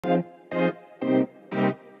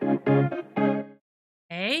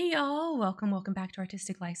Hey y'all, welcome back to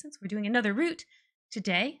Artistic License. We're doing another route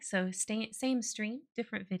today, so same stream,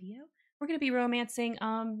 different video. We're going to be romancing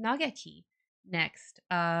Nageki next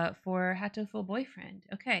for Hatoful Boyfriend.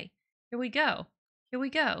 Okay, here we go.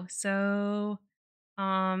 So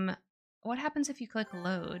what happens if you click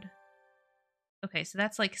load? Okay, so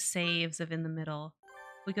that's like saves of in the middle.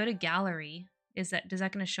 We go to gallery. Does that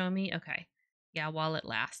going to show me? Okay. Yeah, while it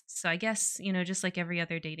lasts. So I guess, just like every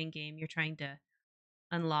other dating game, you're trying to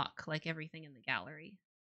unlock like everything in the gallery.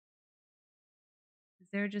 Is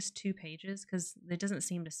there just 2 pages? Because it doesn't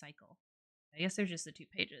seem to cycle. I guess there's just the 2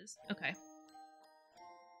 pages. Okay.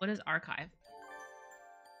 What is archive?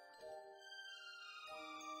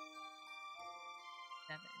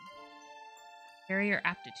 7. Carrier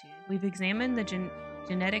aptitude. We've examined the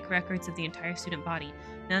genetic records of the entire student body.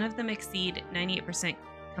 None of them exceed 98%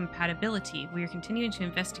 compatibility. We are continuing to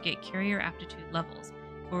investigate carrier aptitude levels.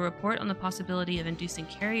 We'll report on the possibility of inducing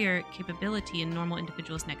carrier capability in normal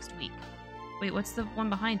individuals next week. Wait, what's the one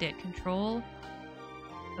behind it? Control,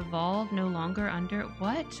 evolve, no longer under...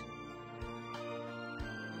 What?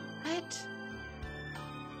 What?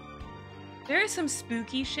 There is some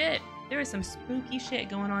spooky shit. There is some spooky shit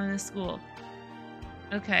going on in this school.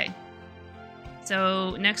 Okay.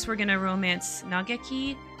 So next we're gonna romance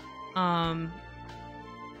Nageki.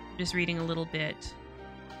 Just reading a little bit.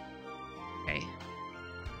 Okay.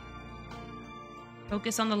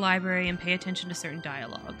 Focus on the library and pay attention to certain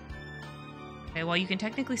dialogue. Okay, while you can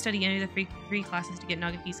technically study any of the three classes to get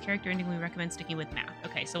Nageki's character ending, we recommend sticking with math.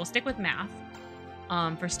 Okay, so we'll stick with math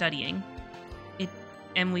for studying.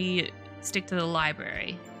 And we stick to the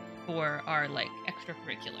library for our, like,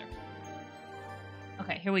 extracurricular.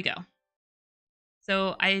 Okay, here we go.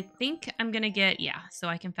 So I think I'm gonna get, yeah, so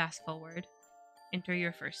I can fast forward. Enter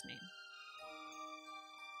your first name.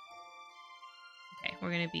 Okay,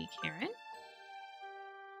 we're gonna be Karen.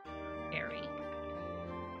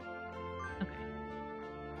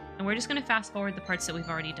 And we're just going to fast forward the parts that we've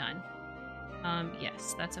already done.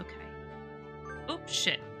 Yes, that's okay. Oops,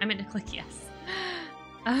 shit. I meant to click yes.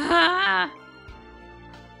 Ah!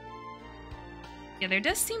 Yeah, there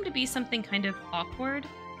does seem to be something kind of awkward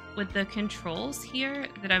with the controls here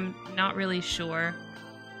that I'm not really sure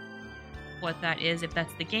what that is. If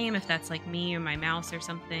that's the game, if that's like me or my mouse or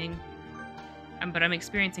something. But I'm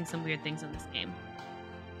experiencing some weird things in this game.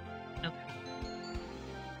 Okay.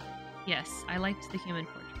 Yes, I liked the human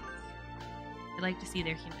portraits. I like to see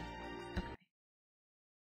their human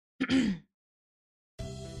faces.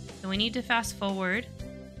 Okay. So we need to fast forward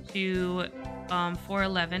to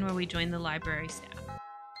 411 where we join the library staff.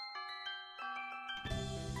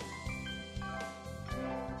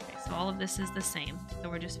 Okay, so all of this is the same. So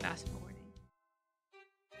we're just fast forwarding.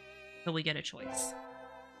 So we get a choice.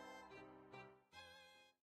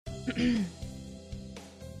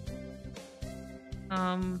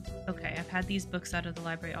 Okay, I've had these books out of the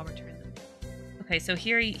library. I'll return them. Okay, so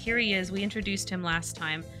here he is. We introduced him last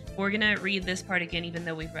time. We're gonna read this part again, even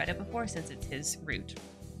though we've read it before, since it's his route.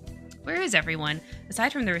 Where is everyone?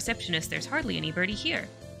 Aside from the receptionist, there's hardly anybody here.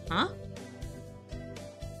 Huh?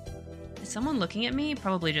 Is someone looking at me?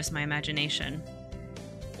 Probably just my imagination.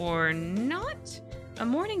 Or not? A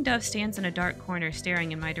mourning dove stands in a dark corner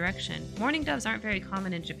staring in my direction. Mourning doves aren't very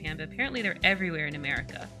common in Japan, but apparently they're everywhere in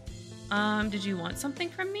America. Did you want something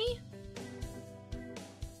from me?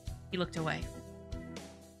 He looked away.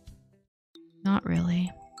 Not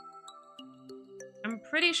really. I'm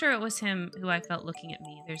pretty sure it was him who I felt looking at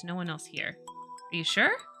me. There's no one else here. Are you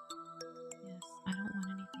sure? Yes, I don't want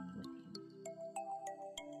anything with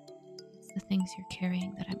you. It's the things you're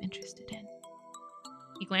carrying that I'm interested in.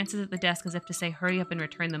 He glances at the desk as if to say, hurry up and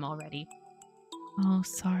return them already. Oh,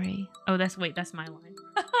 sorry. Oh, that's my line.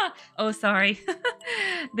 Oh, sorry.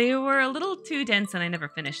 They were a little too dense and I never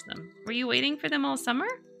finished them. Were you waiting for them all summer?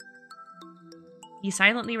 He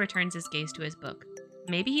silently returns his gaze to his book.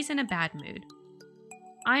 Maybe he's in a bad mood.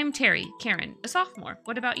 I'm Terry, Karen, a sophomore.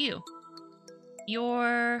 What about you?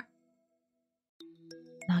 You're...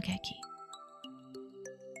 Nageki.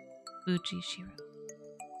 Fujishiro.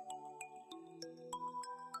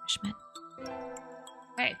 Freshman.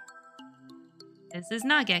 Hey. This is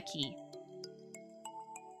Nageki.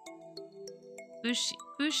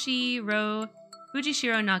 Fujishiro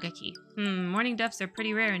Nageki. Mourning doves are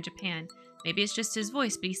pretty rare in Japan. Maybe it's just his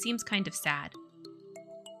voice, but he seems kind of sad.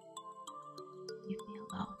 Leave me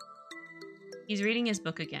alone. He's reading his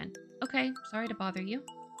book again. Okay, sorry to bother you.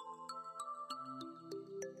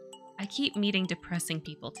 I keep meeting depressing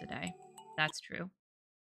people today. That's true.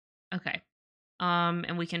 Okay.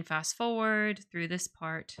 And we can fast forward through this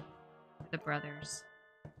part. The brothers.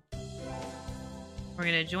 We're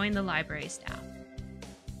gonna join the library staff.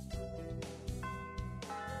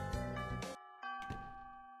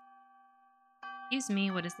 Excuse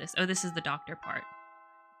me, what is this? Oh, this is the doctor part.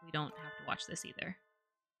 We don't have to watch this either.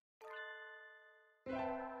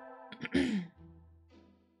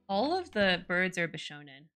 All of the birds are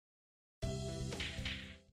Bishonen.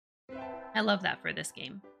 I love that for this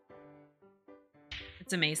game.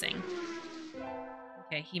 It's amazing.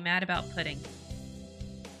 Okay, he mad about pudding.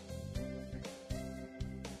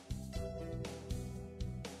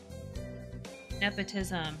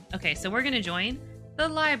 Nepotism. Okay, so we're gonna join the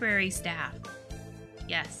library staff.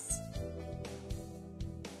 Yes.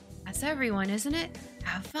 That's everyone, isn't it?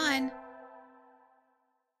 Have fun.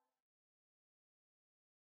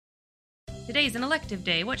 Today's an elective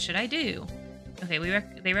day. What should I do? Okay,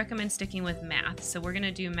 they recommend sticking with math, so we're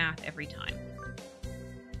gonna do math every time.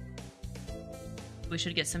 We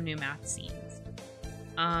should get some new math scenes.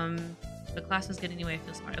 The class was good anyway. I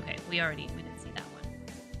feel smart. Okay, we didn't see that one.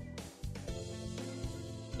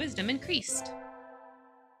 Wisdom increased.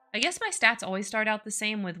 I guess my stats always start out the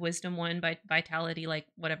same with Wisdom 1 by Vitality, like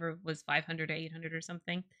whatever was 500 or 800 or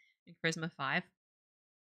something, and Charisma 5.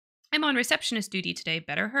 I'm on receptionist duty today.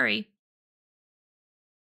 Better hurry.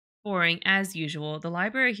 Boring, as usual. The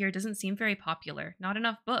library here doesn't seem very popular. Not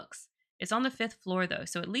enough books. It's on the 5th floor, though,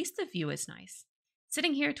 so at least the view is nice.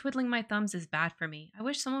 Sitting here twiddling my thumbs is bad for me. I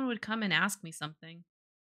wish someone would come and ask me something.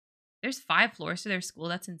 There's 5 floors to their school.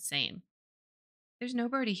 That's insane. There's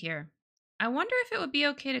nobody here. I wonder if it would be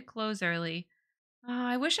okay to close early.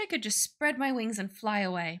 I wish I could just spread my wings and fly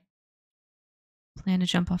away. Plan to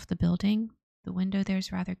jump off the building? The window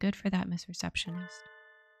there's rather good for that, Miss Receptionist.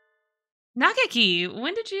 Nageki,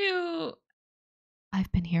 when did you...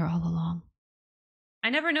 I've been here all along. I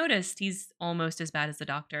never noticed. He's almost as bad as the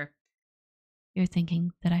doctor. You're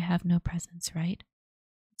thinking that I have no presence, right?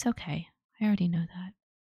 It's okay. I already know that.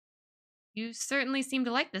 You certainly seem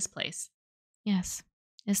to like this place. Yes.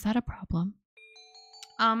 Is that a problem?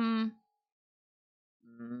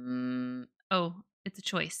 Oh, it's a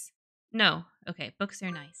choice. No. Okay, books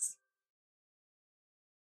are nice.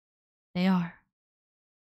 They are.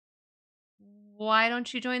 Why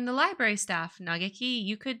don't you join the library staff, Nageki?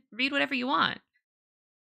 You could read whatever you want.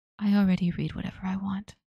 I already read whatever I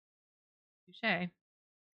want. Touché.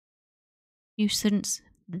 You shouldn't...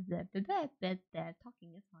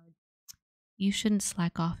 Talking is hard. You shouldn't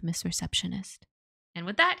slack off, Miss Receptionist. And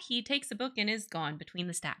with that, he takes a book and is gone between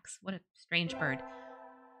the stacks. What a strange bird.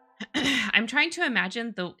 I'm trying to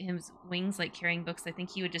imagine his wings like carrying books. I think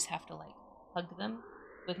he would just have to like hug them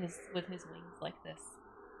with his wings like this.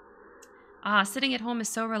 Ah, sitting at home is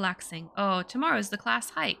so relaxing. Oh, tomorrow's the class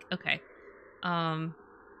hike. Okay.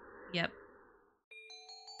 Yep.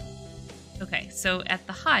 Okay, so at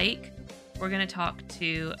the hike, we're gonna talk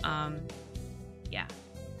to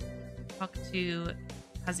talk to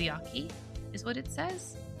Kazuaki, is what it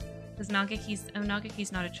says. Because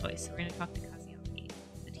Nageki's not a choice. So we're gonna talk to Kazuaki,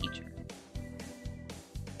 the teacher.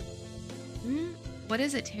 What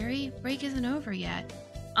is it, Terry? Break isn't over yet.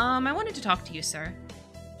 I wanted to talk to you, sir.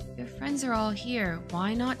 Your friends are all here.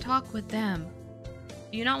 Why not talk with them?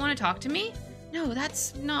 Do you not want to talk to me? No,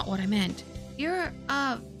 that's not what I meant. You're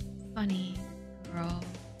a funny girl.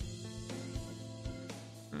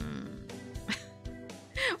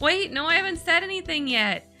 Wait, no, I haven't said anything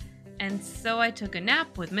yet. And so I took a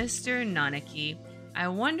nap with Mr. Nanaki. I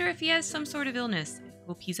wonder if he has some sort of illness. I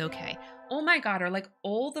hope he's okay. Oh my god, are like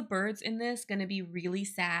all the birds in this gonna be really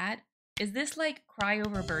sad? Is this like cry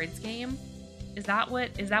over birds game? Is that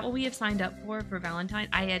what we have signed up for Valentine?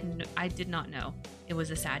 I did not know it was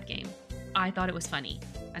a sad game. I thought it was funny.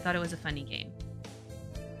 I thought it was a funny game.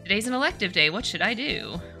 Today's an elective day. What should I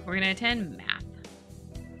do? We're gonna attend math.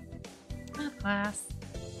 Math class.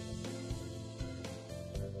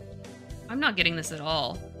 I'm not getting this at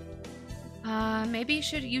all. Maybe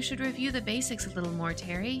you should review the basics a little more,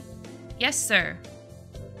 Terry. Yes, sir.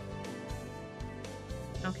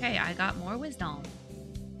 Okay, I got more wisdom.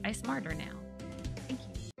 I'm smarter now. Thank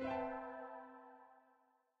you.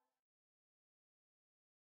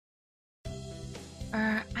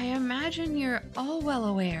 I imagine you're all well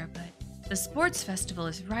aware, but the sports festival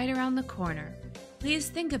is right around the corner. Please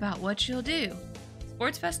think about what you'll do.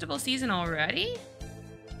 Sports festival season already?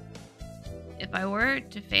 If I were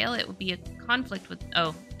to fail, it would be a conflict with...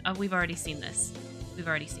 Oh, we've already seen this. We've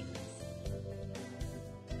already seen this.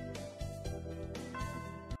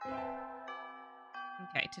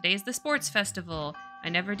 Okay, today's the sports festival. I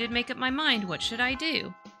never did make up my mind. What should I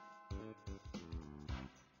do?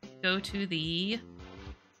 Go to the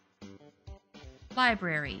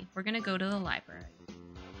library. We're gonna go to the library.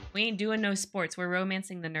 We ain't doing no sports. We're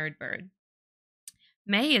romancing the nerd bird.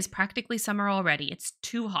 May is practically summer already. It's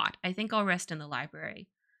too hot. I think I'll rest in the library.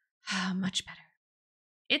 Much better.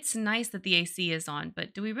 It's nice that the AC is on,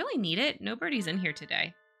 but do we really need it? Nobody's in here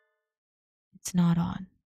today. It's not on.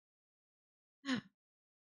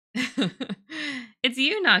 It's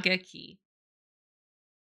you, Nageki.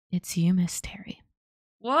 It's you, Miss Terry.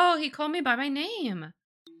 Whoa, he called me by my name.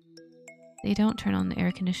 They don't turn on the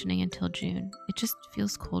air conditioning until June. It just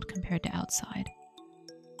feels cold compared to outside.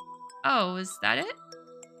 Oh, is that it?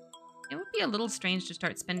 It would be a little strange to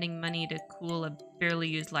start spending money to cool a barely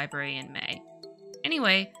used library in May.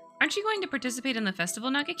 Anyway, aren't you going to participate in the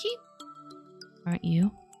festival, Nageki? Aren't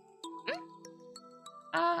you?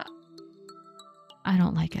 Uh, I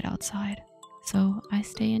don't like it outside, so I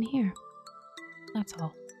stay in here. That's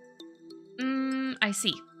all. I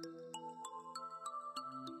see.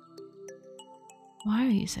 Why are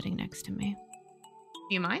you sitting next to me?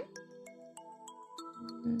 Do you mind?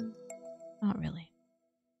 Not really.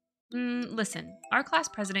 Listen, our class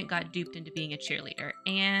president got duped into being a cheerleader,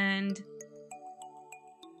 and...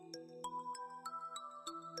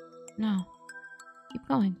 No. Keep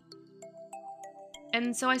going.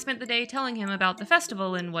 And so I spent the day telling him about the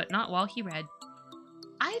festival and whatnot while he read.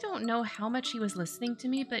 I don't know how much he was listening to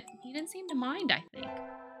me, but he didn't seem to mind, I think.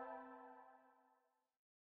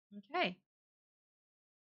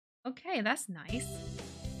 Okay, that's nice.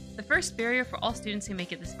 The first barrier for all students who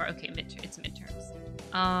make it this far. Okay, it's midterms.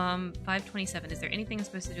 527. Is there anything I'm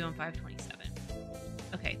supposed to do on 527?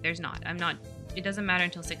 Okay, there's not. It doesn't matter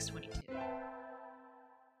until 622.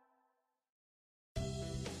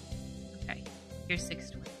 Okay, here's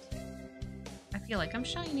 622. I feel like I'm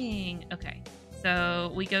shining. Okay,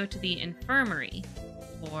 so we go to the infirmary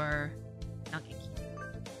for Nageki.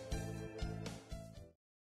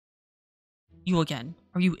 You again?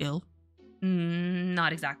 Are you ill?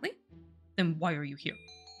 Not exactly. Then why are you here?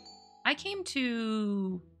 I came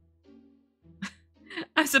to...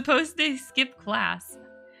 I'm supposed to skip class.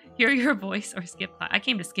 Hear your voice or skip class. I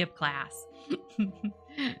came to skip class.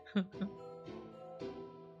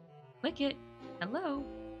 Click it. Hello.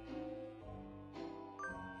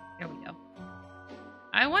 There we go.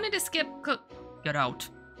 I wanted to skip... Get out.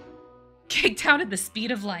 Kicked out at the speed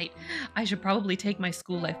of light. I should probably take my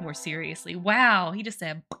school life more seriously. Wow, he just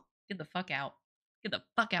said, get the fuck out. Get the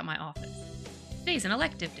fuck out my office. Today's an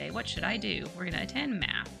elective day. What should I do? We're gonna attend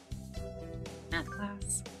math. Math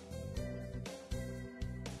class.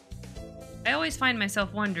 I always find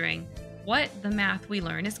myself wondering what the math we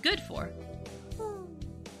learn is good for.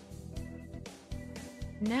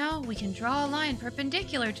 Now we can draw a line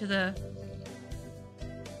perpendicular to the...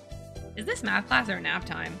 Is this math class or nap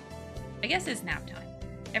time? I guess it's nap time.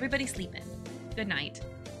 Everybody sleeping. Good night.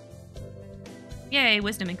 Yay,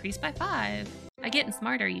 wisdom increased by 5. I'm getting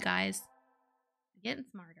smarter, you guys. I'm getting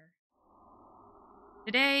smarter.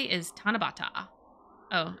 Today is Tanabata.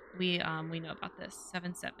 Oh, we know about this.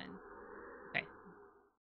 7-7. Okay.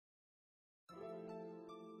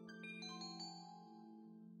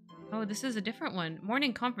 Oh, this is a different one.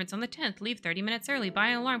 Morning conference on the 10th. Leave 30 minutes early. Buy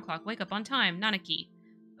an alarm clock. Wake up on time. Nanaki.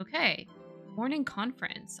 Okay. Morning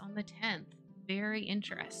conference on the 10th. Very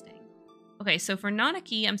interesting. Okay, so for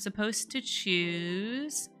Nanaki, I'm supposed to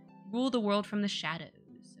choose Rule the World from the Shadows.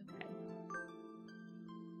 Okay.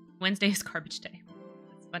 Wednesday is garbage day.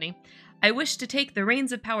 That's funny. I wish to take the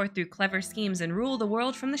reins of power through clever schemes and rule the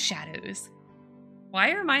world from the shadows. Why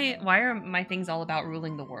are my things all about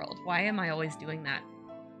ruling the world? Why am I always doing that?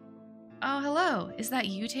 Oh, hello. Is that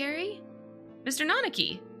you, Terry? Mr.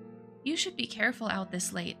 Nanaki. You should be careful out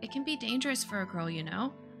this late. It can be dangerous for a girl, you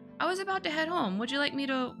know. I was about to head home. Would you like me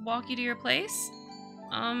to walk you to your place?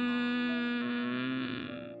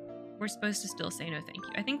 We're supposed to still say no thank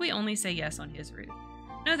you. I think we only say yes on his route.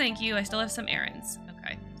 No thank you. I still have some errands.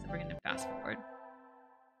 Okay, so we're going to fast forward.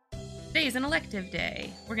 Today is an elective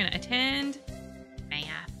day. We're going to attend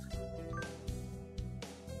math.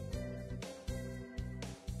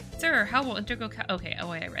 Sir, how will undergo... Okay, oh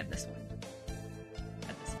wait, I read this one.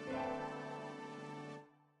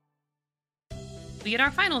 We get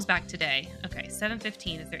our finals back today. Okay,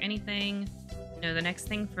 7:15. Is there anything? No, the next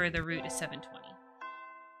thing for the route is 7:20.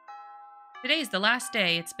 Today's the last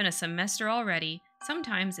day. It's been a semester already.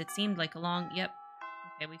 Sometimes it seemed like a long... Yep.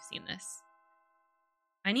 Okay, we've seen this.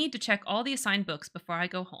 I need to check all the assigned books before I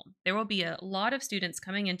go home. There will be a lot of students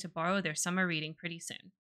coming in to borrow their summer reading pretty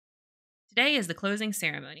soon. Today is the closing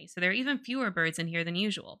ceremony, so there are even fewer birds in here than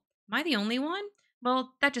usual. Am I the only one?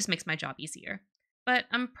 Well, that just makes my job easier. But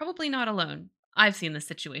I'm probably not alone. I've seen this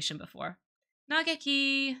situation before.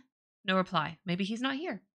 Nageki. No reply. Maybe he's not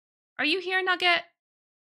here. Are you here, Nugget?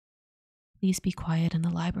 Please be quiet in the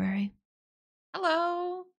library.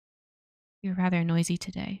 Hello. You're rather noisy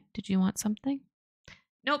today. Did you want something?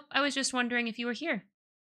 Nope, I was just wondering if you were here.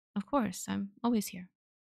 Of course, I'm always here.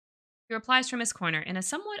 He replies from his corner in a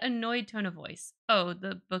somewhat annoyed tone of voice. Oh,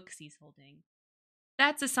 the books he's holding.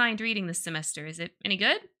 That's assigned reading this semester. Is it any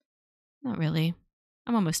good? Not really.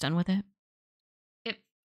 I'm almost done with it. It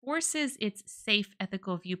forces its safe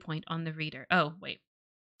ethical viewpoint on the reader. Oh, wait.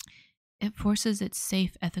 It forces its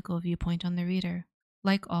safe ethical viewpoint on the reader,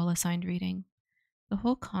 like all assigned reading. The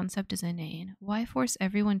whole concept is inane. Why force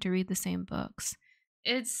everyone to read the same books?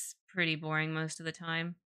 It's pretty boring most of the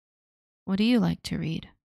time. What do you like to read?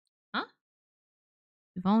 Huh?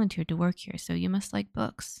 You volunteered to work here, so you must like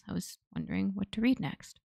books. I was wondering what to read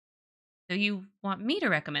next. So you want me to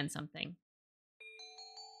recommend something?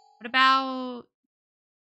 What about...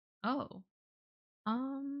 Oh.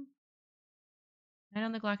 Night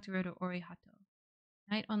on the Galactic Road or Orihato?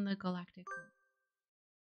 Night on the Galactic Road.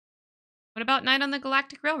 What about Night on the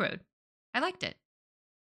Galactic Railroad? I liked it.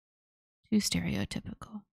 Too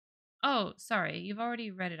stereotypical. Oh, sorry. You've already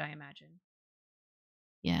read it, I imagine.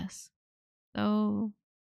 Yes. Though,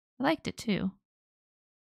 I liked it too.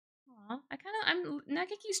 Aw,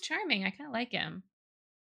 Nageki's charming. I kind of like him.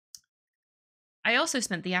 I also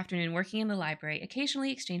spent the afternoon working in the library,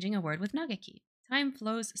 occasionally exchanging a word with Nageki. Time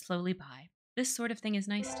flows slowly by. This sort of thing is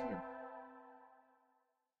nice too.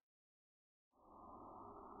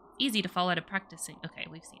 Easy to fall out of practicing. Okay,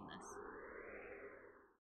 we've seen this.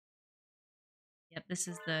 Yep, this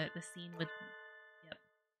is the scene with... Yep.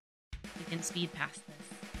 You can speed past this.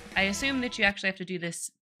 I assume that you actually have to do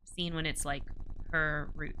this scene when it's like her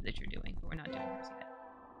route that you're doing, but we're not doing hers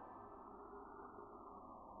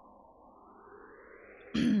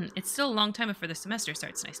yet. It's still a long time before the semester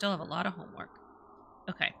starts, and I still have a lot of homework.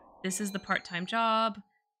 Okay, this is the part-time job.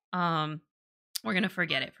 We're gonna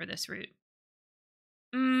forget it for this route.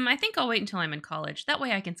 I think I'll wait until I'm in college. That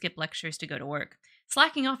way I can skip lectures to go to work.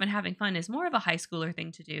 Slacking off and having fun is more of a high schooler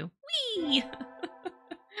thing to do. Whee!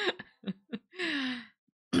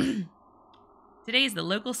 Today is the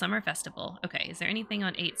local summer festival. Okay, is there anything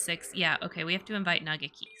on 8-6? Yeah, okay, we have to invite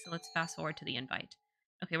Nageki. So let's fast forward to the invite.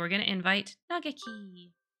 Okay, we're going to invite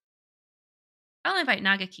Nageki. I'll invite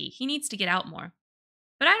Nageki. He needs to get out more.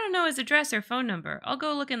 But I don't know his address or phone number. I'll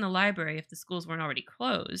go look in the library if the schools weren't already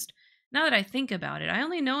closed. Now that I think about it, I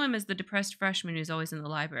only know him as the depressed freshman who's always in the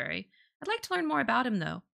library. I'd like to learn more about him,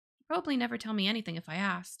 though. He'd probably never tell me anything if I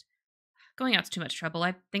asked. Going out's too much trouble.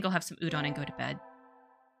 I think I'll have some udon and go to bed.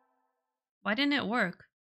 Why didn't it work?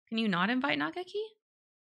 Can you not invite Nageki?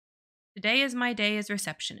 Today is my day as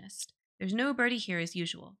receptionist. There's no birdie here as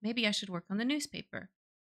usual. Maybe I should work on the newspaper.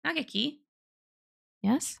 Nageki,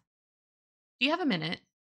 Yes? do you have a minute?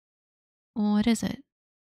 What is it?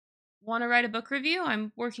 Want to write a book review?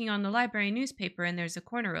 I'm working on the library newspaper and there's a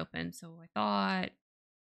corner open, so I thought...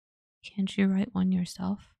 Can't you write one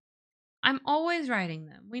yourself? I'm always writing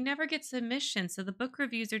them. We never get submissions, so the book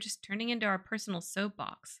reviews are just turning into our personal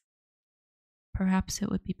soapbox. Perhaps it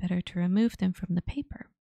would be better to remove them from the paper.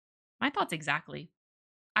 My thoughts exactly.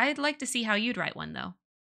 I'd like to see how you'd write one, though.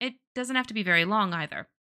 It doesn't have to be very long, either.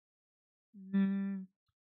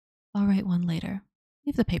 I'll write one later.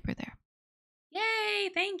 Leave the paper there. Yay!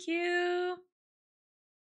 Thank you!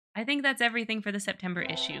 I think that's everything for the September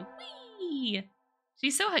issue. Whee!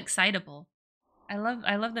 She's so excitable. I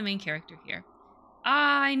love the main character here.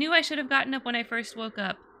 I knew I should have gotten up when I first woke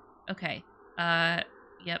up. Okay.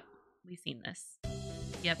 Yep. We've seen this.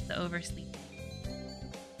 Yep, the oversleeping.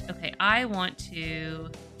 Okay, I want to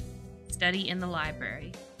study in the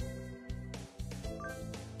library.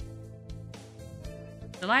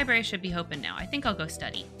 The library should be open now. I think I'll go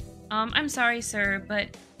study. I'm sorry, sir,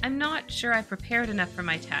 but I'm not sure I've prepared enough for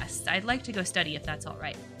my tests. I'd like to go study if that's all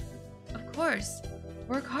right. Of course.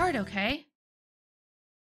 Work hard, okay?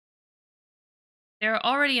 There are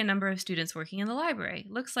already a number of students working in the library.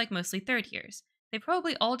 Looks like mostly third years. They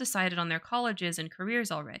probably all decided on their colleges and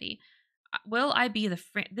careers already. Will I be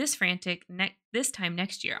this frantic this time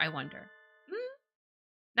next year, I wonder?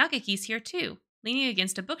 Nageki's here too, leaning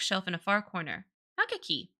against a bookshelf in a far corner.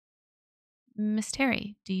 Nageki! Miss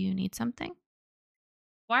Terry, do you need something?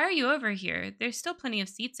 Why are you over here? There's still plenty of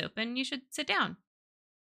seats open. You should sit down.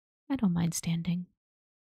 I don't mind standing.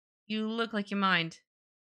 You look like you mind.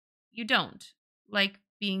 You don't. Like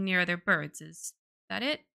being near other birds, is that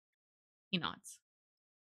it? He nods.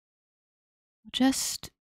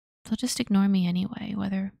 They'll just ignore me anyway,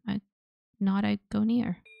 whether I go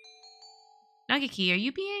near. Nageki, are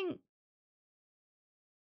you being...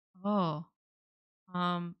 Oh.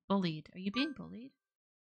 Bullied. Are you being bullied?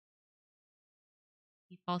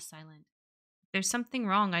 He falls silent. If there's something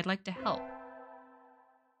wrong, I'd like to help.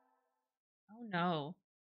 Oh no.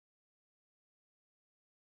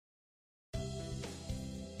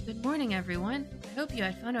 Good morning, everyone. I hope you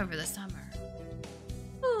had fun over the summer.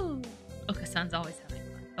 Ooh. son's always having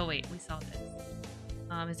fun. Oh wait, we saw this.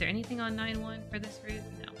 Is there anything on 9-1 for this route?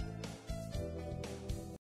 No.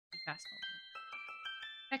 Fast forward.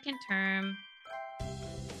 Second term.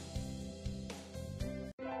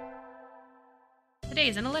 Today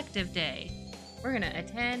is an elective day. We're gonna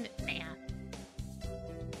attend math.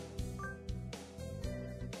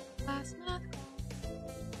 Class math.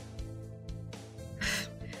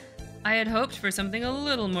 I had hoped for something a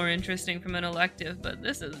little more interesting from an elective, but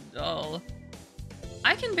this is dull.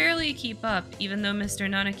 I can barely keep up, even though Mr.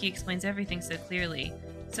 Nanaki explains everything so clearly.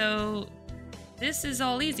 So, this is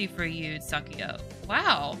all easy for you, Sakuya.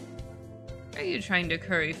 Wow. Are you trying to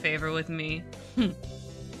curry favor with me? He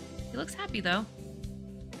looks happy, though.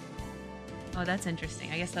 Oh, that's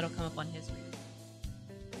interesting. I guess that'll come up on his read.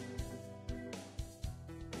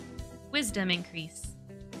 Wisdom increase.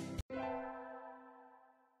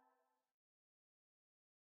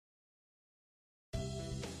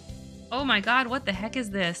 Oh my god, what the heck is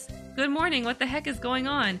this? Good morning, what the heck is going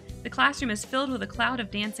on? The classroom is filled with a cloud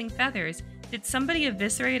of dancing feathers. Did somebody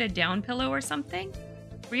eviscerate a down pillow or something?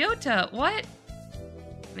 Ryota, what?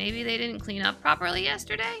 Maybe they didn't clean up properly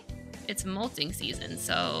yesterday? It's molting season,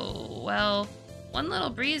 so, well, one little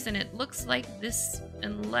breeze and it looks like this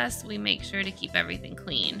unless we make sure to keep everything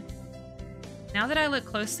clean. Now that I look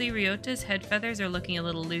closely, Ryota's head feathers are looking a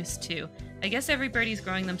little loose too. I guess every birdie's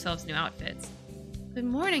growing themselves new outfits. Good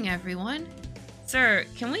morning, everyone. Sir,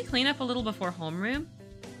 can we clean up a little before homeroom?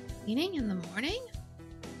 Cleaning in the morning?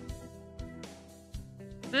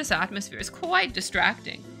 This atmosphere is quite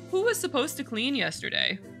distracting. Who was supposed to clean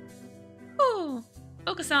yesterday? Ooh,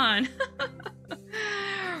 focus on.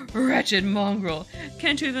 Wretched mongrel.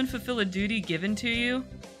 Can't you even fulfill a duty given to you?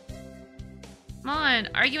 Come on,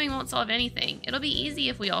 arguing won't solve anything. It'll be easy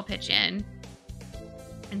if we all pitch in.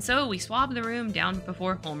 And so we swabbed the room down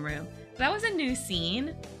before homeroom. That was a new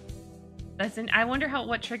scene. I wonder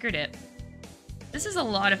what triggered it. This is a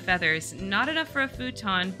lot of feathers. Not enough for a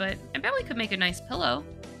futon, but I bet we could make a nice pillow.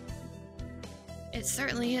 It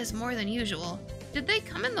certainly is more than usual. Did they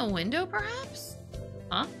come in the window, perhaps?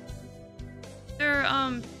 Huh?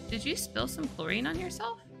 Sir, did you spill some chlorine on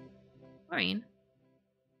yourself? Chlorine?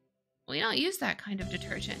 We don't use that kind of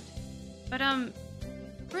detergent. But,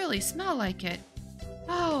 really smell like it.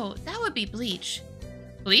 Oh, that would be bleach.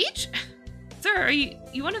 Bleach? Sir, are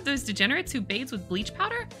you one of those degenerates who bathes with bleach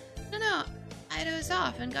powder? No, I dozed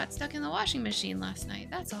off and got stuck in the washing machine last night,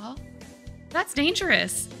 that's all. That's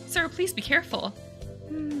dangerous. Sir, please be careful.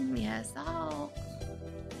 Yes, I'll...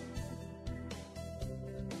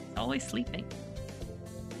 Always sleeping.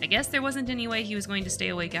 I guess there wasn't any way he was going to stay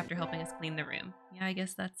awake after helping us clean the room. Yeah, I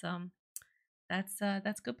guess that's a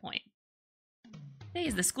good point. Today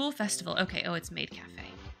is the school festival. Okay, oh, it's Maid Cafe.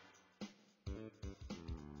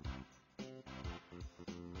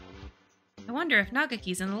 I wonder if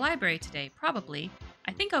Nagaki's in the library today. Probably.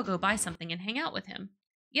 I think I'll go buy something and hang out with him.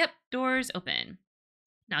 Yep, doors open.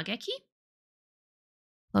 Nagaki?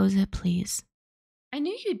 Close it, please. I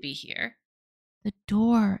knew you'd be here. The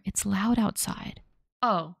door. It's loud outside.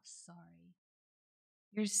 Oh, sorry.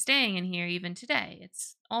 You're staying in here even today.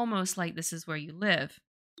 It's almost like this is where you live.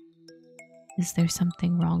 Is there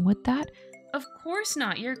something wrong with that? Of course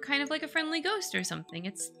not. You're kind of like a friendly ghost or something.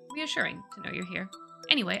 It's reassuring to know you're here.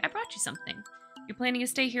 Anyway, I brought you something. You're planning to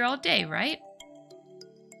stay here all day, right?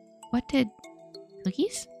 What did...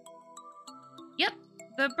 Cookies? Yep.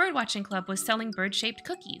 The birdwatching club was selling bird-shaped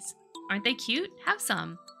cookies. Aren't they cute? Have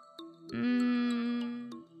some.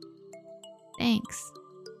 Thanks.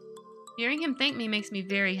 Hearing him thank me makes me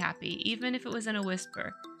very happy, even if it was in a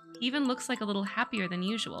whisper. He even looks like a little happier than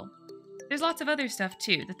usual. There's lots of other stuff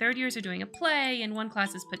too. The third years are doing a play, and one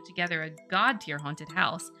class has put together a god-tier haunted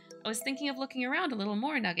house. I was thinking of looking around a little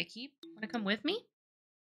more, Nagaki. Want to come with me?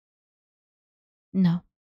 No.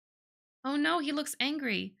 Oh no, he looks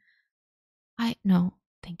angry. No,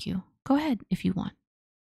 thank you. Go ahead if you want.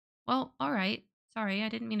 Well, alright. Sorry, I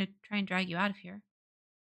didn't mean to try and drag you out of here.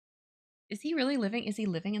 Is he really living? Is he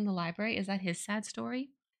living in the library? Is that his sad story?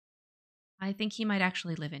 I think he might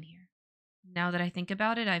actually live in here. Now that I think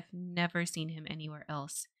about it, I've never seen him anywhere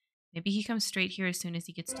else. Maybe he comes straight here as soon as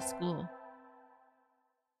he gets to school.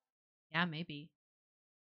 Yeah, maybe.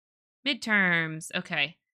 Midterms.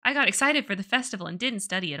 Okay. I got excited for the festival and didn't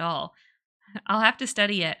study at all. I'll have to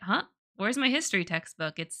study it. Huh? Where's my history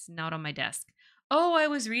textbook? It's not on my desk. Oh, I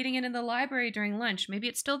was reading it in the library during lunch. Maybe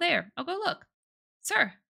it's still there. I'll go look.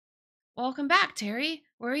 Sir. Welcome back, Terry.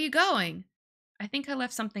 Where are you going? I think I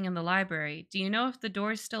left something in the library. Do you know if the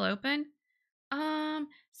door's still open?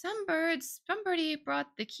 Somebody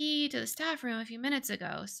brought the key to the staff room a few minutes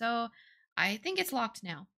ago, so I think it's locked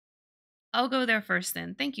now. I'll go there first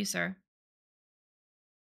then. Thank you, sir.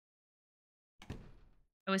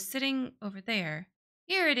 I was sitting over there.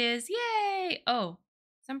 Here it is. Yay! Oh,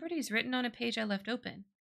 somebody's written on a page I left open.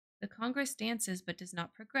 The Congress dances but does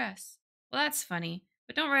not progress. Well, that's funny,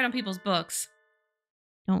 but don't write on people's books.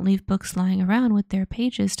 Don't leave books lying around with their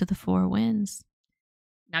pages to the four winds.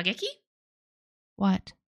 Nageki?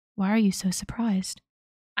 What? Why are you so surprised?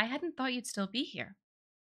 I hadn't thought you'd still be here.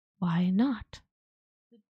 Why not?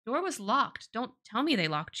 The door was locked. Don't tell me they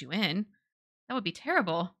locked you in. That would be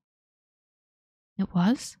terrible. It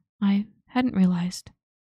was? I hadn't realized.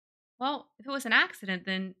 Well, if it was an accident,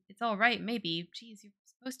 then it's all right, maybe. Geez, you're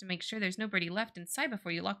supposed to make sure there's nobody left inside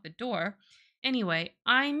before you lock the door. Anyway,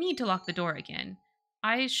 I need to lock the door again.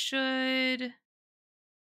 I should...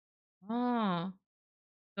 Oh.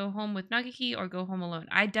 Go home with Nageki or go home alone?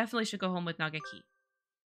 I definitely should go home with Nageki.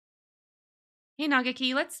 Hey,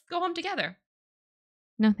 Nageki, let's go home together.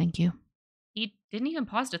 No, thank you. He didn't even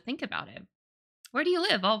pause to think about it. Where do you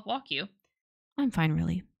live? I'll walk you. I'm fine,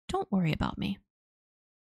 really. Don't worry about me.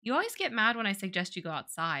 You always get mad when I suggest you go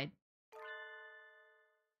outside.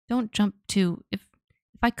 Don't jump to... If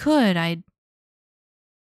I could, I'd...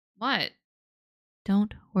 What?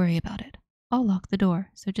 Don't worry about it. I'll lock the door,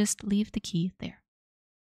 so just leave the key there.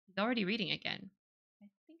 He's already reading again. I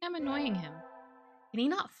think I'm annoying him. Can he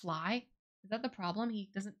not fly? Is that the problem? He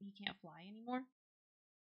can't fly anymore?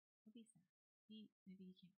 Maybe he can't.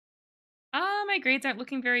 My grades aren't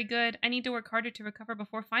looking very good. I need to work harder to recover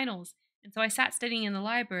before finals. And so I sat studying in the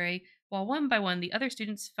library while one by one the other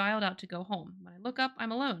students filed out to go home. When I look up,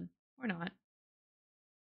 I'm alone. Or not.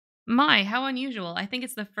 My, how unusual. I think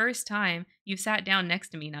it's the first time you've sat down next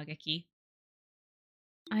to me, Nageki.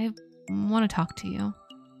 I want to talk to you.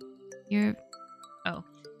 You're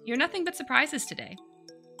nothing but surprises today.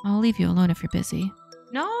 I'll leave you alone if you're busy.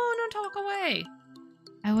 No, talk away.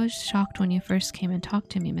 I was shocked when you first came and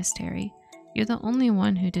talked to me, Miss Terry. You're the only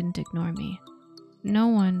one who didn't ignore me. No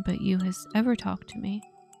one but you has ever talked to me.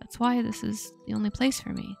 That's why this is the only place for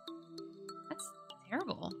me. That's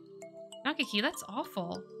terrible. Nageki, that's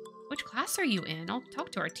awful. Which class are you in? I'll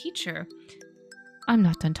talk to our teacher. I'm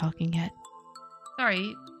not done talking yet.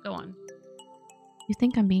 Sorry, go on. You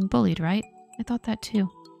think I'm being bullied, right? I thought that too.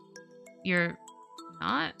 You're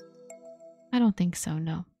not? I don't think so,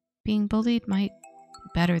 no. Being bullied might be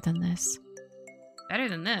better than this. Better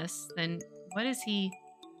than this? Then what is he...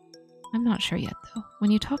 I'm not sure yet, though.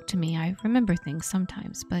 When you talk to me, I remember things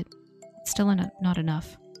sometimes, but it's still not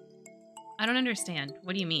enough. I don't understand.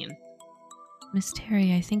 What do you mean? Miss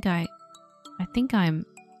Terry, I think I'm...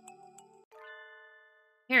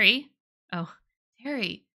 Terry? Oh,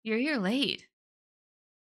 Terry, you're here late.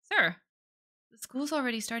 Sir, the school's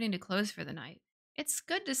already starting to close for the night. It's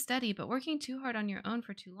good to study, but working too hard on your own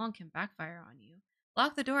for too long can backfire on you.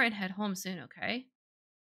 Lock the door and head home soon, okay?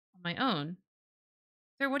 On my own?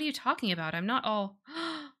 Sir, what are you talking about? I'm not all...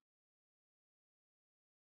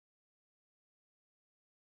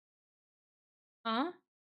 Huh?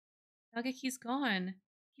 Nageki's gone.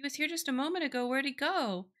 He was here just a moment ago. Where'd he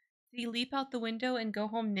go? Did he leap out the window and go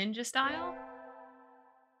home ninja style?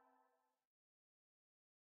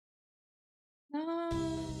 No.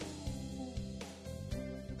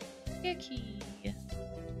 Nageki.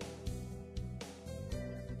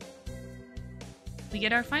 We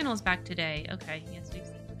get our finals back today. Okay, yes, we've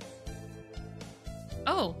seen this.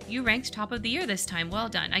 Oh, you ranked top of the year this time. Well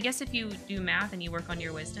done. I guess if you do math and you work on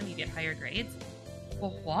your wisdom, you get higher grades.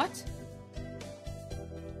 Well, what?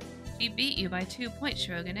 She beat you by 2 points,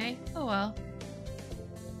 Shirogane. Oh well.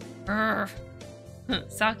 Urgh.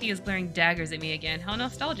 Saki is glaring daggers at me again. How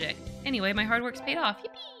nostalgic. Anyway, my hard work's paid off.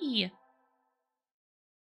 Yippee!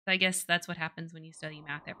 I guess that's what happens when you study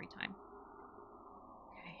math every time.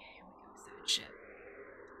 Okay, here we go. Sad shit.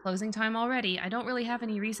 Closing time already. I don't really have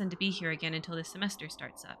any reason to be here again until this semester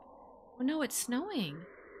starts up. Oh no, it's snowing.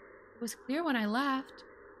 It was clear when I left.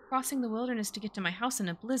 Crossing the wilderness to get to my house in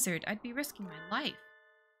a blizzard, I'd be risking my life.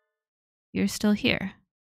 You're still here.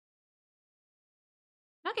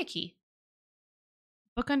 Nageki.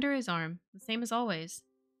 Book under his arm, the same as always.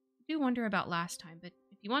 I do wonder about last time, but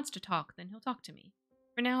if he wants to talk, then he'll talk to me.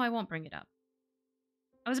 For now, I won't bring it up.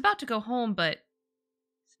 I was about to go home, but...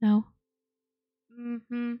 Snow?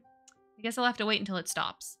 I guess I'll have to wait until it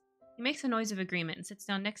stops. He makes a noise of agreement and sits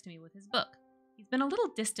down next to me with his book. He's been a little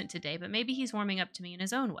distant today, but maybe he's warming up to me in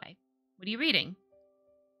his own way. What are you reading?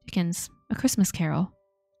 Dickens, A Christmas Carol.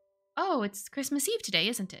 Oh, it's Christmas Eve today,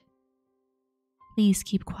 isn't it? Please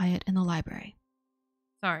keep quiet in the library.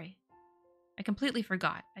 Sorry. I completely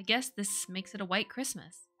forgot. I guess this makes it a white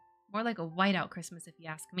Christmas. More like a whiteout Christmas if you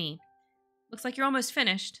ask me. Looks like you're almost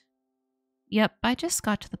finished. Yep, I just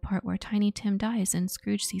got to the part where Tiny Tim dies and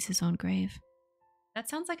Scrooge sees his own grave. That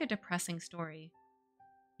sounds like a depressing story.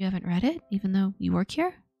 You haven't read it, even though you work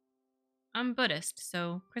here? I'm Buddhist,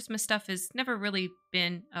 so Christmas stuff has never really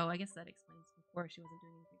been. Oh, I guess that explains before she wasn't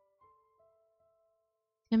doing anything.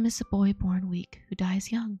 Tim is a boy born weak who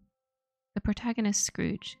dies young. The protagonist,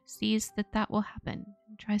 Scrooge, sees that will happen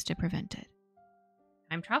and tries to prevent it.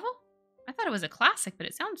 Time travel? I thought it was a classic, but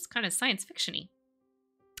it sounds kind of science fiction-y.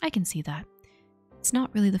 I can see that. It's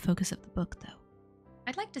not really the focus of the book, though.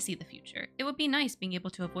 I'd like to see the future. It would be nice being able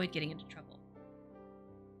to avoid getting into trouble.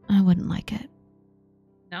 I wouldn't like it.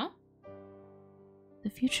 No? The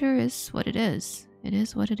future is what it is. It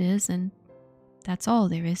is what it is, and that's all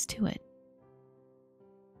there is to it.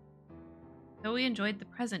 So we enjoyed the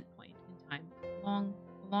present point in time,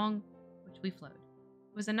 along which we flowed.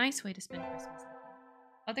 It was a nice way to spend Christmas, I think.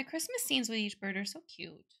 Oh, the Christmas scenes with each bird are so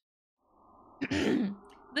cute.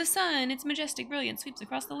 The sun, its majestic brilliance, sweeps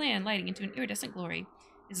across the land, lighting into an iridescent glory.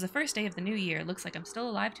 It is the first day of the new year. Looks like I'm still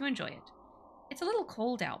alive to enjoy it. It's a little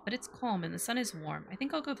cold out, but it's calm and the sun is warm. I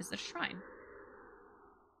think I'll go visit a shrine.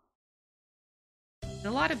 There's a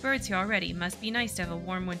lot of birds here already. Must be nice to have a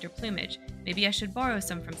warm winter plumage. Maybe I should borrow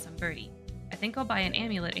some from some birdie. I think I'll buy an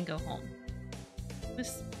amulet and go home.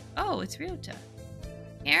 Oh, it's Ryota.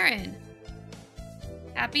 Aaron!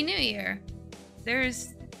 Happy New Year!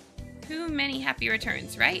 There's too many happy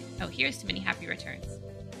returns, right? Oh, here's too many happy returns.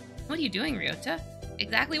 What are you doing, Ryota?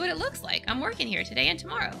 Exactly what it looks like. I'm working here today and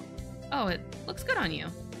tomorrow. Oh, it looks good on you.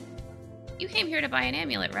 You came here to buy an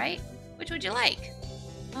amulet, right? Which would you like?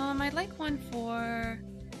 I'd like one for...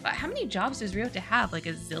 But how many jobs does Ryota have? Like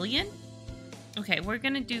a zillion? Okay, we're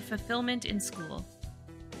gonna do fulfillment in school.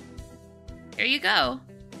 Here you go.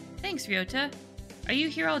 Thanks, Ryota. Are you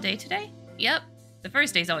here all day today? Yep. The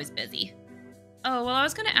first day's always busy. Oh, well, I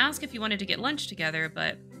was gonna ask if you wanted to get lunch together,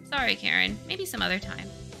 but sorry, Karen. Maybe some other time.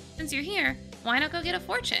 Since you're here, why not go get a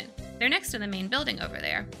fortune? They're next to the main building over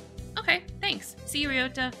there. Okay, thanks. See you,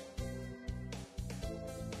 Ryota.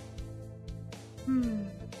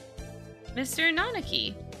 Mr.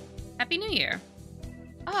 Nanaki, Happy New Year.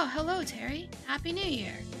 Oh, hello, Terry. Happy New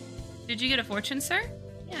Year. Did you get a fortune, sir?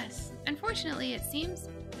 Yes. Unfortunately, it seems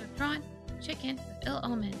you have drawn a chicken with ill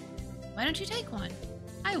omen. Why don't you take one?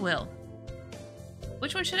 I will.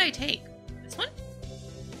 Which one should I take? This one?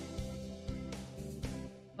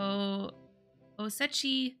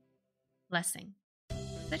 Osechi Blessing.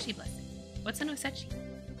 Osechi Blessing. What's an Osechi?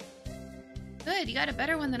 Good, you got a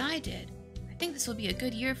better one than I did. I think this will be a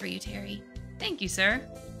good year for you, Terry. Thank you, sir.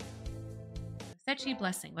 Osechi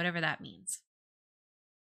Blessing, whatever that means.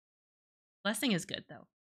 Blessing is good, though.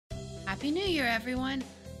 Happy New Year, everyone.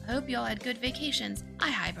 I hope you all had good vacations. I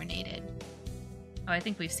hibernated. Oh, I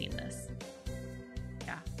think we've seen this.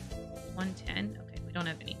 Yeah. 110. Okay, we don't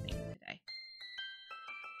have anything today.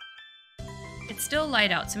 It's still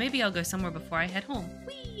light out, so maybe I'll go somewhere before I head home.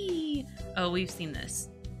 Whee! Oh, we've seen this.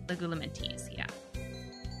 Legulamentees, yeah.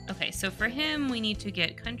 Okay, so for him, we need to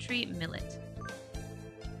get country millet.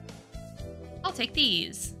 I'll take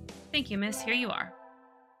these. Thank you, miss. Here you are.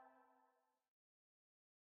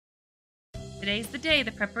 Today's the day.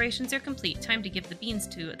 The preparations are complete. Time to give the beans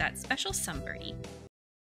to that special sunbirdie.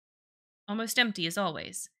 Almost empty as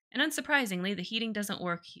always. And unsurprisingly, the heating doesn't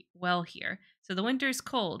work well here, so the winter's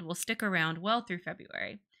cold will stick around well through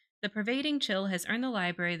February. The pervading chill has earned the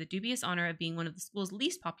library the dubious honor of being one of the school's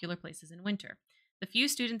least popular places in winter. The few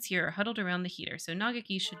students here are huddled around the heater, so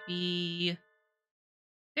Nagaki should be...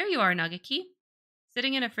 There you are, Nagaki.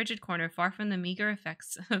 Sitting in a frigid corner far from the meager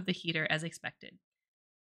effects of the heater as expected.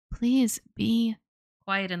 Please be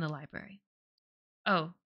quiet in the library.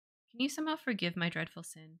 Oh, can you somehow forgive my dreadful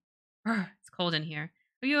sin? It's cold in here.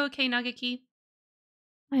 Are you okay, Nagaki?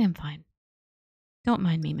 I am fine. Don't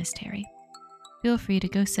mind me, Miss Terry. Feel free to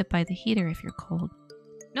go sit by the heater if you're cold.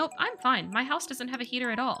 Nope, I'm fine. My house doesn't have a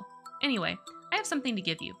heater at all. Anyway, I have something to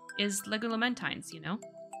give you. Is Legulamentines, you know?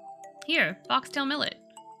 Here, foxtail millet.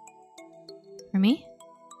 For me?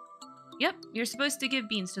 Yep, you're supposed to give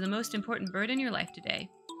beans to the most important bird in your life today.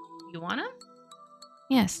 You wanna?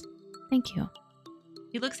 Yes, thank you.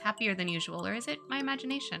 He looks happier than usual, or is it my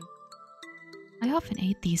imagination? I often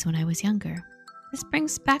ate these when I was younger. This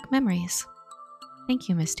brings back memories. Thank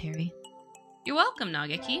you, Miss Terry. You're welcome,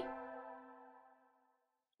 Nagaki.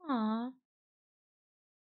 Aww.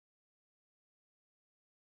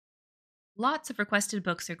 Lots of requested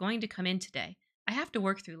books are going to come in today. I have to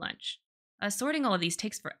work through lunch. Sorting all of these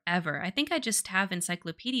takes forever. I think I just have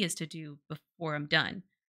encyclopedias to do before I'm done.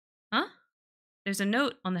 Huh? There's a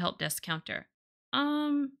note on the help desk counter.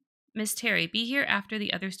 Miss Terry, be here after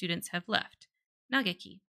the other students have left.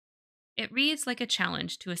 Nagaki. It reads like a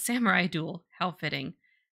challenge to a samurai duel. How fitting.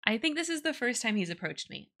 I think this is the first time he's approached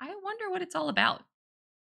me. I wonder what it's all about.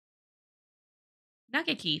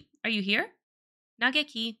 Nageki, are you here?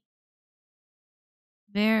 Nageki.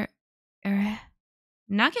 Ver...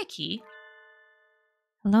 Nageki?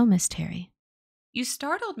 Hello, Miss Terry. You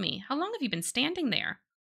startled me. How long have you been standing there?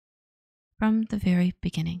 From the very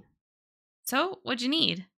beginning. So, what'd you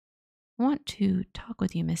need? I want to talk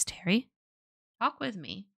with you, Miss Terry. Talk with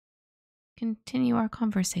me. Continue our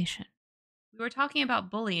conversation. We were talking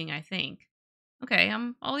about bullying, I think. Okay,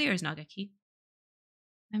 I'm all ears, Nageki.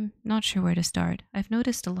 I'm not sure where to start. I've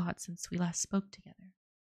noticed a lot since we last spoke together.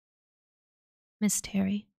 Miss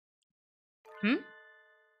Terry.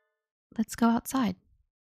 Let's go outside.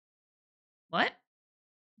 What?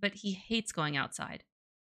 But he hates going outside.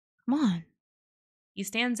 Come on. He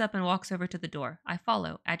stands up and walks over to the door. I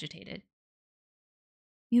follow, agitated.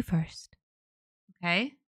 You first.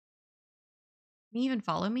 Okay. Can he even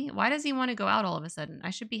follow me? Why does he want to go out all of a sudden? I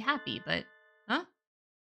should be happy, but... Huh?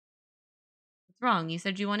 What's wrong? You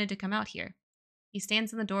said you wanted to come out here. He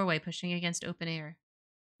stands in the doorway, pushing against open air.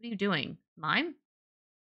 What are you doing? Mime?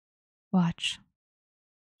 Watch.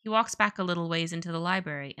 He walks back a little ways into the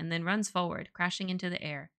library and then runs forward, crashing into the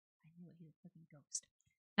air. I knew it, he's a fucking ghost.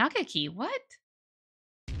 Nageki, what?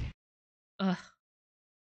 Ugh.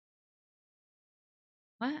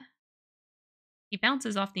 What? He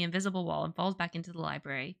bounces off the invisible wall and falls back into the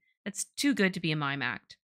library. That's too good to be a mime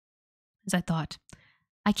act. As I thought,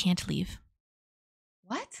 I can't leave.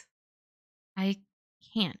 What? I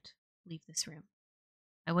can't leave this room.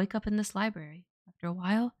 I wake up in this library. After a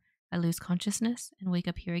while, I lose consciousness and wake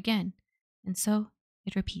up here again. And so,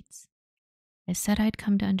 it repeats. I said I'd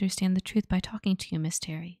come to understand the truth by talking to you, Miss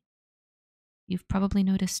Terry. You've probably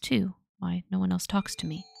noticed, too, why no one else talks to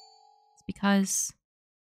me. It's because...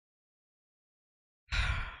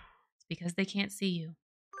 It's because they can't see you.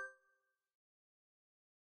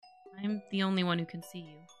 I'm the only one who can see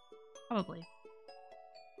you. Probably.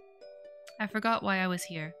 I forgot why I was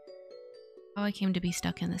here. How I came to be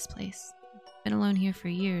stuck in this place. I've been alone here for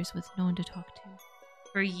years with no one to talk to.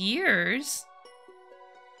 For years?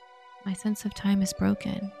 My sense of time is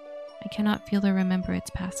broken. I cannot feel or remember its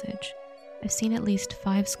passage. I've seen at least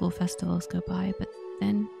 5 school festivals go by, but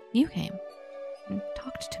then you came and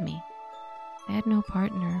talked to me. I had no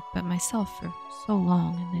partner but myself for so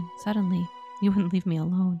long, and then suddenly you wouldn't leave me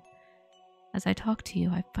alone. As I talked to you,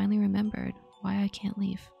 I finally remembered why I can't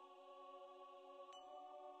leave.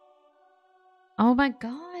 Oh my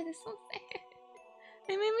god, it's so sad.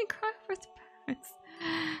 They made me cry for the parents.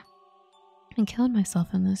 I killed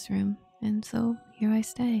myself in this room, and so here I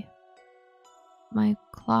stay. My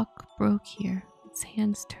clock broke here, its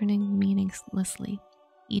hands turning meaninglessly,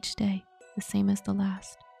 each day, the same as the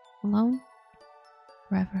last. Alone?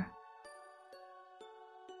 Forever.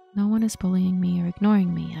 No one is bullying me or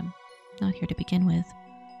ignoring me. I'm not here to begin with.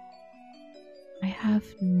 I have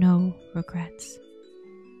no regrets.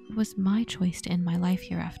 It was my choice to end my life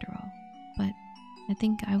here after all, but I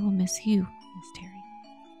think I will miss you, Miss Terry.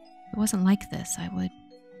 If it wasn't like this, I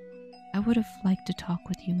would have liked to talk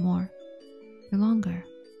with you more, for longer.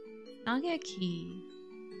 Nageki.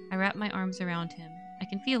 I wrap my arms around him. I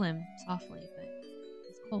can feel him softly, but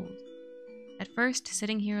he's cold. At first,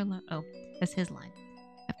 sitting here alone. Oh, that's his line.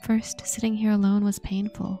 At first, sitting here alone was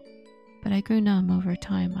painful, but I grew numb over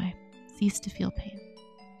time. I ceased to feel pain.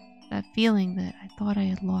 That feeling that I thought I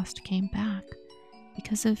had lost came back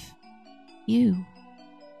because of you.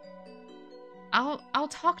 I'll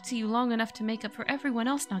talk to you long enough to make up for everyone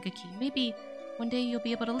else, Nageki. Maybe one day you'll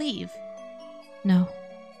be able to leave. No.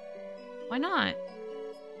 Why not?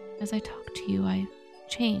 As I talked to you, I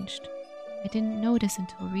changed. I didn't notice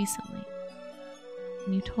until recently.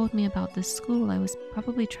 When you told me about this school, I was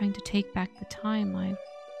probably trying to take back the time I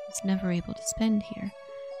was never able to spend here.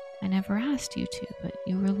 I never asked you to, but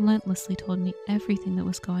you relentlessly told me everything that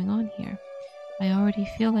was going on here. I already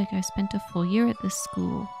feel like I spent a full year at this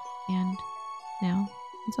school, and now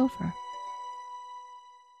it's over. I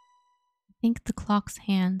think the clock's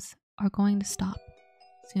hands are going to stop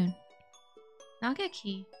soon.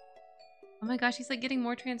 Nageki. Oh my gosh, he's like getting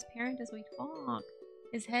more transparent as we talk.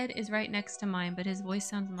 His head is right next to mine, but his voice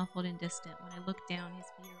sounds muffled and distant. When I look down, his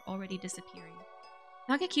feet are already disappearing.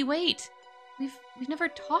 Nageki, wait! We've never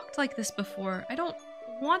talked like this before. I don't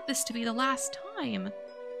want this to be the last time.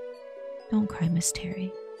 Don't cry, Miss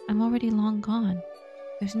Terry. I'm already long gone.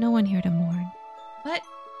 There's no one here to mourn. What?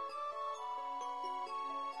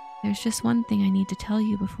 There's just one thing I need to tell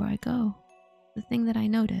you before I go. The thing that I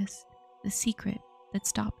noticed. The secret that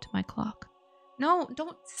stopped my clock. No,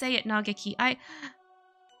 don't say it, Nageki. As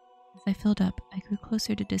I filled up, I grew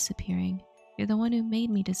closer to disappearing. You're the one who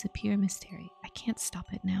made me disappear, Miss Terry. I can't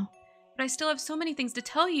stop it now. But I still have so many things to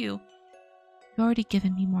tell you. You've already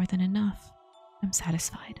given me more than enough. I'm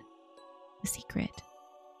satisfied. The secret.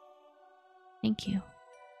 Thank you.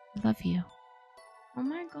 I love you. Oh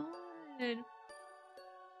my god.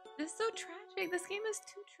 This is so tragic. This game is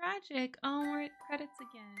too tragic. We're at credits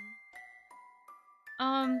again.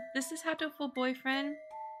 This is Hatoful Boyfriend.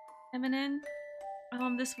 Eminem.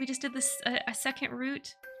 We just did this a second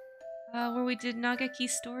route, where we did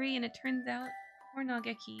Nagaki's story, and it turns out poor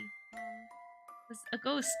Nagaki was a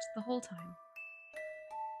ghost the whole time.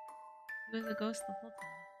 He was a ghost the whole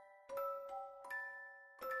time.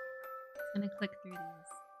 I'm gonna click through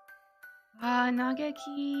these.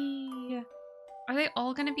 Nagaki. Are they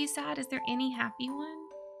all gonna be sad? Is there any happy one?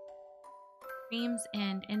 Dreams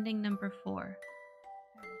End, ending number 4.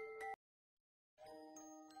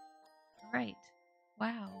 Alright.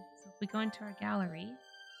 Wow. So if we go into our gallery,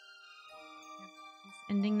 it's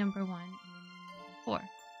ending number 1 and ending number 4. Okay.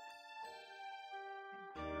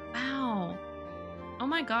 Wow. Oh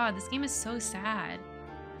my god, this game is so sad.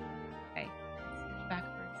 Okay, let's switch back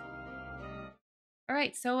first.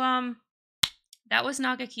 Alright, so that was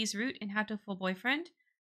Nagaki's route in Hatoful Boyfriend.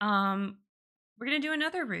 We're gonna do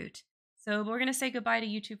another route. So we're gonna say goodbye to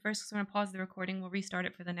YouTube first because we're gonna pause the recording. We'll restart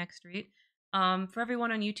it for the next route. For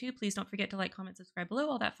everyone on YouTube, please don't forget to like, comment, subscribe below,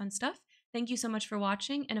 all that fun stuff. Thank you so much for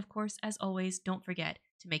watching, and of course, as always, don't forget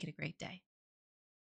to make it a great day.